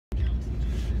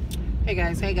Hey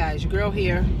guys, your girl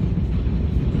here.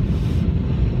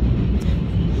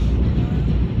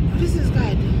 What is this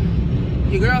guy doing?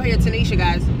 Your girl here, Tanisha,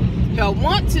 guys. So I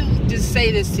want to just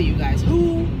say this to you guys.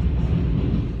 Who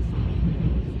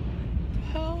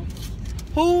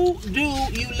do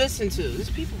you listen to? These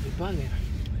people be bugging.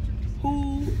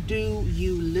 Who do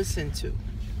you listen to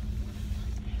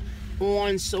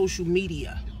on social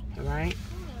media? All right.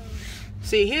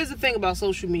 See, here's the thing about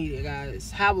social media,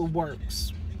 guys. How it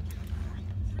works.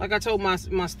 Like I told my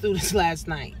students last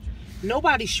night,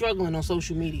 nobody's struggling on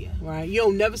social media, right? You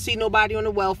don't never see nobody on the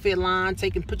welfare line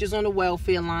taking pictures on the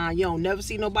welfare line. You don't never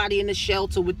see nobody in the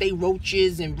shelter with they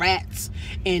roaches and rats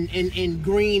and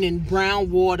green and brown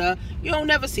water. You don't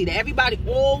never see that. Everybody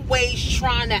always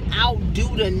trying to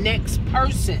outdo the next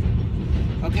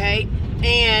person, okay?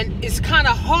 And it's kind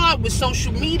of hard with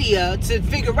social media to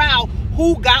figure out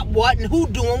who got what and who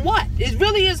doing what. It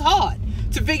really is hard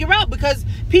to figure out because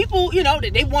people, you know,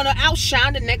 they want to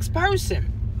outshine the next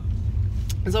person.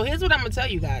 And so here's what I'm going to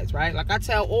tell you guys, right? Like I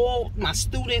tell all my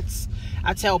students,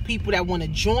 I tell people that want to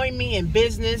join me in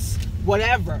business,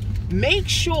 whatever. Make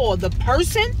sure the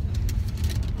person,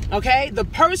 okay, the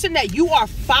person that you are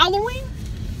following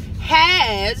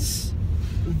has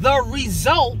the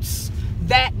results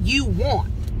that you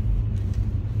want.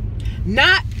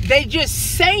 Not they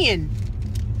just saying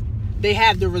they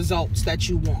have the results that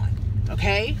you want,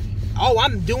 okay? Oh,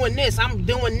 I'm doing this, I'm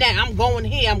doing that, I'm going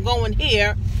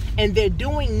here, and they're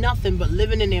doing nothing but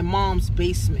living in their mom's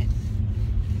basement,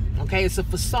 okay? It's a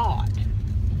facade,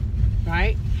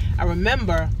 right? I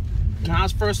remember when I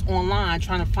was first online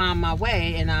trying to find my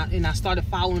way, and I started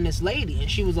following this lady, and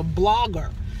she was a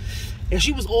blogger, and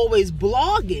she was always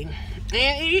blogging.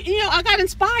 And, you know, I got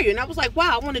inspired, and I was like,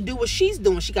 wow, I want to do what she's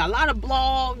doing. She got a lot of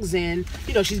blogs, and,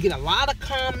 you know, she's getting a lot of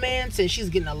comments, and she's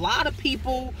getting a lot of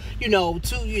people,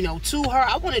 to her.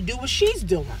 I want to do what she's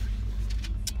doing.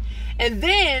 And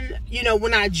then, you know,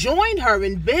 when I joined her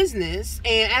in business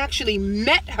and actually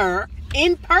met her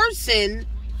in person,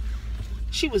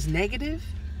 she was negative,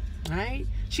 right?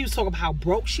 She was talking about how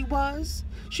broke she was.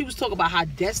 She was talking about how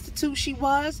destitute she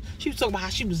was. She was talking about how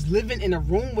she was living in a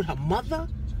room with her mother.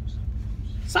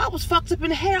 So I was fucked up in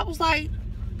the head. I was like,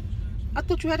 I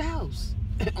thought you had a house.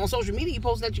 On social media, you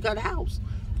posted that you got a house.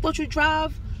 I thought you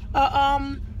drive,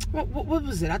 what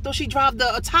was it? I thought she drove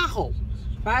a Tahoe,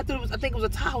 right? I think it was a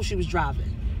Tahoe she was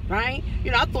driving, right?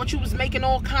 You know, I thought you was making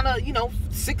all kind of, you know,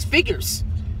 6 figures,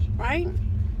 right?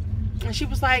 And she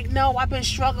was like, no, I've been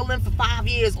struggling for 5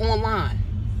 years online.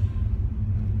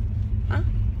 Huh?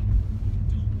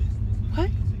 What?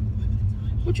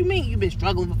 What you mean you've been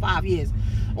struggling for 5 years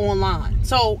online?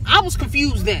 So I was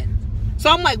confused then. So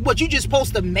I'm like, what, you just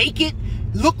supposed to make it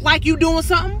look like you doing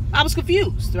something? I was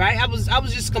confused, right? I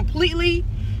was just completely,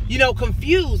 you know,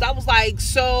 confused. I was like,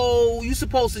 so you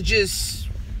supposed to just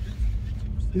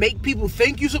make people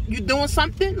think you doing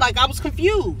something? Like, I was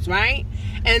confused, right?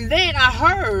 And then I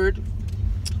heard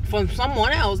from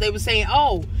someone else, they were saying,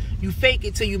 oh, you fake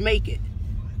it till you make it.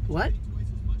 What?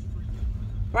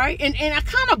 Right? And I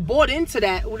kind of bought into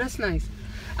that. Oh, that's nice.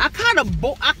 I kind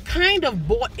of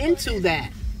bought into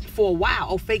that for a while.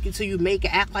 Oh, fake it till you make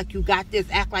it. Act like you got this.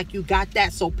 Act like you got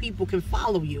that so people can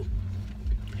follow you.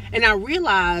 And I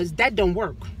realized that don't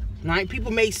work, right?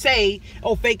 People may say,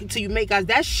 oh, fake it till you make it.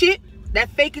 That shit, that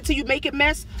fake it till you make it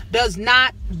mess does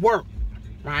not work,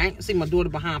 right? I see my daughter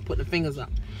behind putting the fingers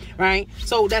up, right?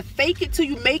 So that fake it till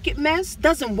you make it mess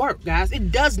doesn't work, guys.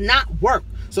 It does not work.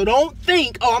 So don't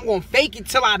think, oh, I'm going to fake it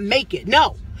till I make it.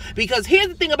 No. Because here's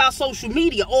the thing about social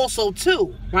media also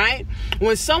too, right?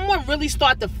 When someone really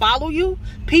start to follow you,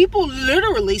 people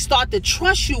literally start to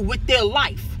trust you with their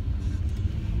life.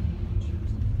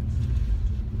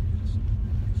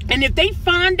 And if they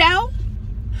find out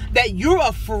that you're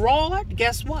a fraud,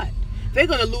 guess what? They're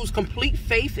going to lose complete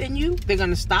faith in you. They're going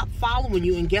to stop following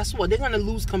you. And guess what? They're going to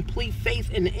lose complete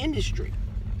faith in the industry.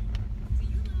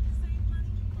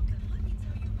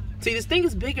 See, this thing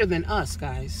is bigger than us,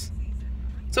 guys.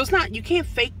 So it's not, you can't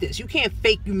fake this. You can't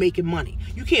fake you making money.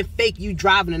 You can't fake you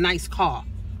driving a nice car.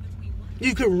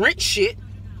 You can rent shit.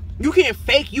 You can't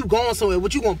fake you going somewhere.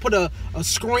 What, you gonna put a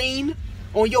screen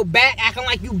on your back acting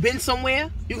like you been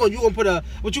somewhere? You gonna put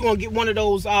what, you gonna get one of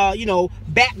those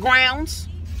backgrounds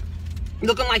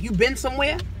looking like you been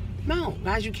somewhere? No,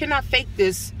 guys, you cannot fake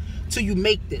this till you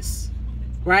make this.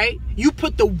 Right? You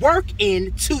put the work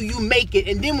in till you make it,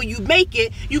 and then when you make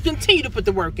it, you continue to put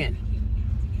the work in.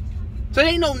 So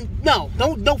they don't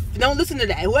listen to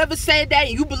that. Whoever said that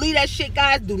and you believe that shit,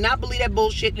 guys, do not believe that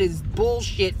bullshit. It is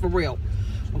bullshit for real.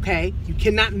 Okay? You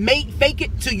cannot fake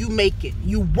it till you make it.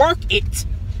 You work it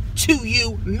till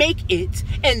you make it.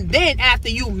 And then after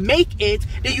you make it,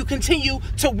 then you continue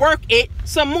to work it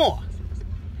some more.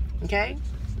 Okay?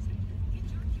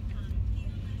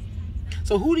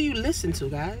 So who do you listen to,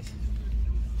 guys?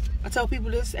 I tell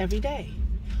people this every day.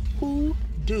 Who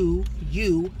do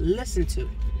you listen to?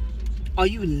 Are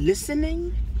you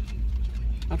listening?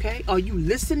 Okay? Are you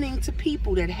listening to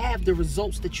people that have the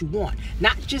results that you want?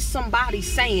 Not just somebody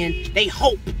saying they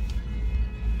hope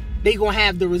they gonna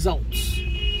have the results.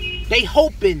 They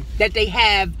hoping that they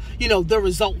have, the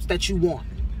results that you want.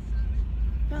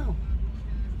 No.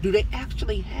 Do they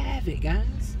actually have it,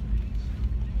 guys?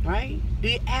 Right? Do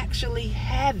you actually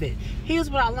have it? Here's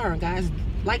what I learned, guys.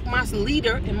 Like my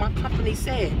leader in my company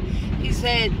said. He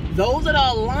said, those that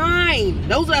are aligned,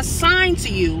 those that are assigned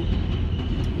to you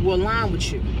will align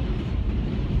with you.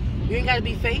 You ain't got to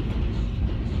be fake.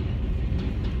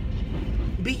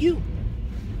 Be you.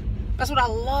 That's what I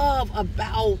love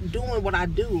about doing what I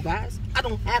do, guys. I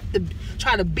don't have to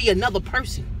try to be another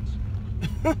person.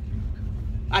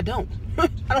 I don't. I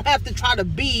don't have to try to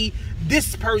be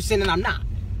this person and I'm not.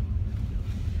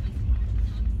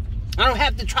 I don't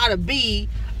have to try to be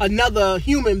another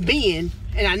human being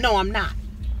and I know I'm not.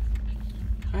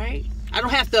 Right? I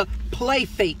don't have to play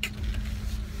fake.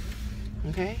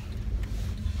 Okay?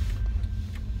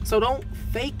 So don't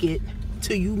fake it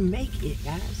till you make it,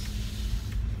 guys.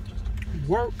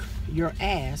 Work your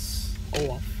ass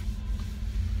off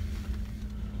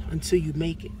until you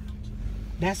make it.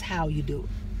 That's how you do it.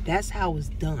 That's how it's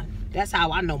done. That's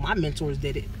how I know my mentors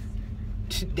did it.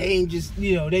 They ain't just,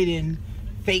 they didn't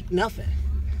fake nothing.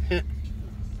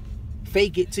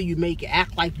 Fake it till you make it.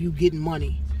 Act like you getting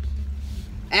money.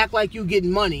 Act like you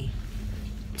getting money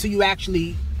till you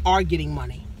actually are getting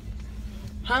money.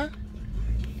 Huh?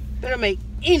 That don't make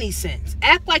any sense.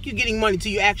 Act like you're getting money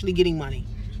till you're actually getting money.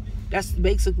 That's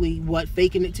basically what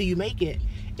faking it till you make it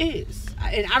is.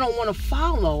 And I don't want to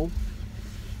follow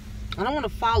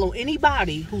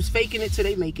anybody who's faking it till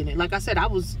they making it. Like I said, I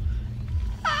want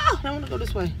to go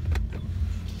this way.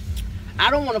 I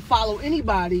don't want to follow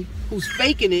anybody who's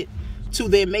faking it till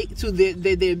they're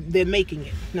making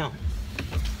it. No.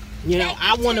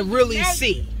 I want to really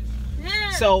see.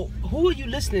 So who are you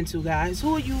listening to, guys?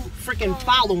 Who are you freaking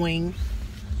following,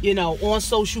 on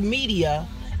social media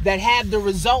that have the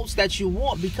results that you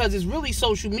want? Because it's really,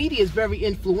 social media is very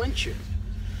influential.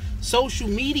 Social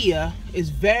media is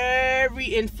very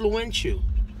influential.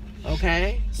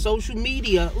 Okay? Social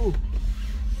media,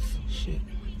 shit.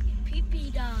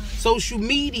 Social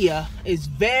media is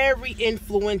very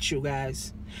influential,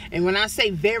 guys. And when I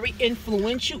say very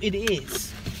influential, it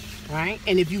is. Right?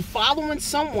 And if you following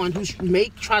someone who's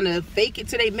trying to fake it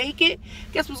till they make it,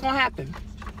 guess what's going to happen?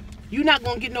 You're not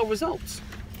going to get no results.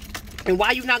 And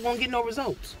why you not going to get no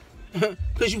results?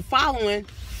 Because you following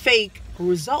fake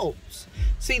results.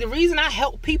 See, the reason I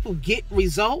help people get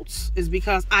results is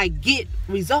because I get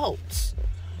results.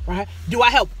 Right? Do I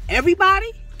help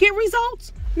everybody get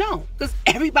results? No, because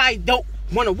everybody don't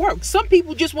want to work. Some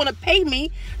people just want to pay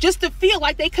me just to feel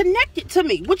like they connected to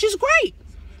me, which is great.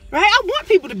 Right? I want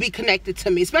people to be connected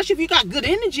to me, especially if you got good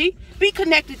energy. Be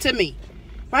connected to me.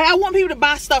 Right? I want people to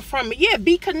buy stuff from me. Yeah,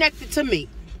 be connected to me.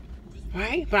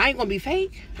 Right? But I ain't going to be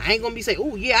fake. I ain't going to be saying,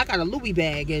 oh, yeah, I got a Louis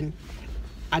bag and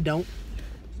I don't.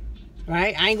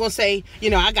 Right? I ain't going to say,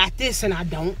 I got this and I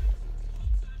don't.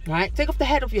 Right? Take off the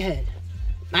head off your head.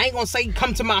 I ain't going to say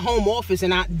come to my home office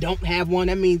and I don't have one.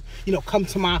 That means, come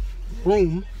to my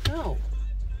room. No.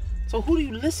 So who do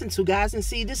you listen to, guys? And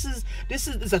see, this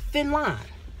is a thin line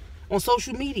on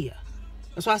social media.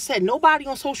 That's why I said nobody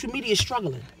on social media is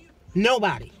struggling.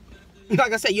 Nobody.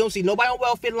 Like I said, you don't see nobody on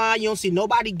welfare line. You don't see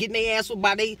nobody getting their ass whooped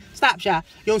by they stop shop.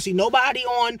 You don't see nobody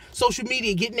on social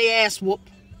media getting their ass whooped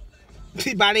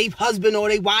by their husband or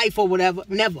their wife or whatever.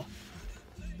 Never.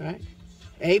 Right?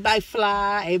 Everybody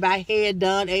fly. Everybody hair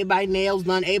done. Everybody nails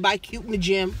done. Everybody cute in the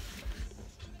gym.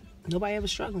 Nobody ever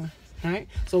struggling. Right?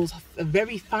 So it's a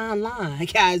very fine line,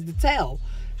 guys, to tell.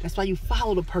 That's why you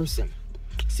follow the person.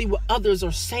 See what others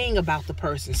are saying about the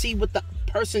person. See what the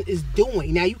person is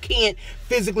doing. Now, you can't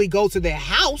physically go to their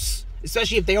house,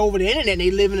 especially if they're over the internet and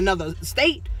they live in another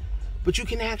state, but you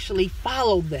can actually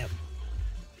follow them.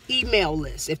 Email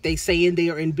lists. If they saying they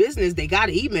are in business, they got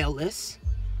an email list.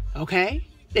 Okay?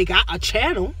 They got a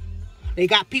channel. They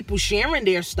got people sharing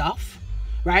their stuff.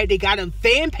 Right? They got a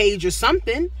fan page or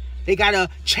something. They got a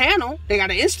channel. They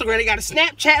got an Instagram. They got a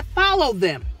Snapchat. Follow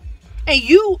them. And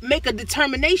you make a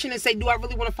determination and say, do I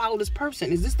really want to follow this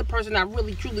person? Is this the person I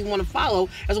really, truly want to follow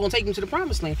that's going to take me to the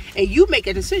promised land? And you make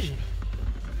a decision.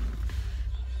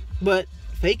 But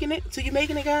faking it till you're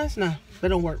making it, guys? No, that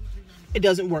don't work. It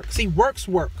doesn't work. See, works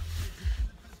work.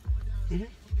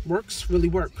 Works really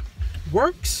work.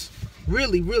 Works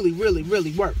really, really, really,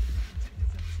 really work.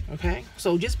 Okay?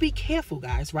 So just be careful,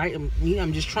 guys, right?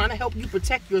 I'm just trying to help you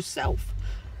protect yourself,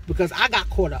 because I got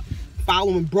caught up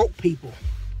following broke people.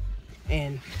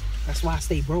 And that's why I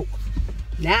stay broke.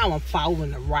 Now I'm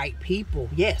following the right people.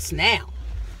 Yes, now.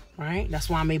 Right? That's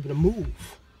why I'm able to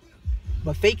move.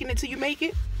 But faking it till you make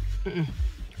it?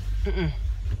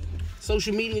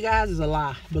 Social media, guys, is a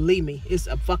lie. Believe me, it's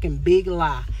a fucking big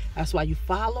lie. That's why you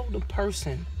follow the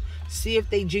person. See if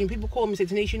they genuine. People call me and say,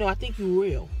 Tanisha, you know, I think you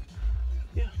real.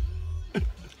 Yeah.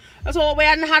 That's the only way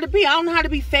I know how to be. I don't know how to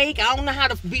be fake. I don't know how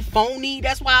to be phony.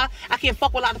 That's why I can't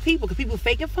fuck with a lot of people, because people are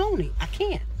fake and phony. I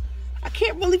can't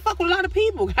really fuck with a lot of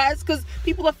people, guys, because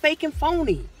people are fake and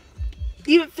phony.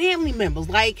 Even family members.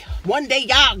 Like, one day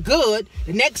y'all good,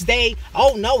 the next day,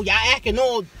 oh no, y'all acting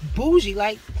all bougie.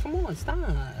 Like, come on, stop.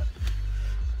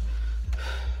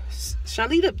 Shall I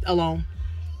leave it alone?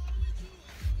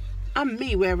 I'm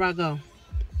me wherever I go.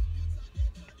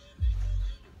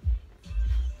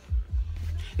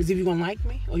 Is if you gonna like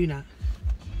me or you not?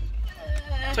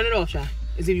 Turn it off, Shy.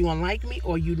 Is if you gonna like me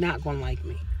or you not gonna like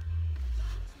me?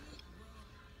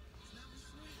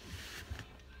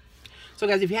 So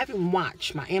guys, if you haven't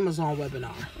watched my Amazon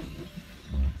webinar,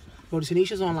 go to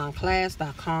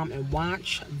Tanisha'sOnlineClass.com and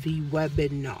watch the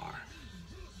webinar.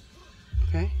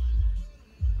 Okay?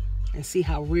 And see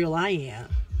how real I am.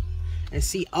 And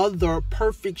see other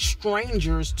perfect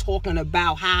strangers talking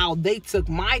about how they took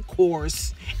my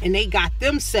course and they got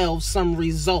themselves some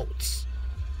results.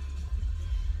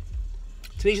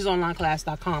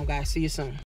 Tanisha'sOnlineClass.com, guys. See you soon.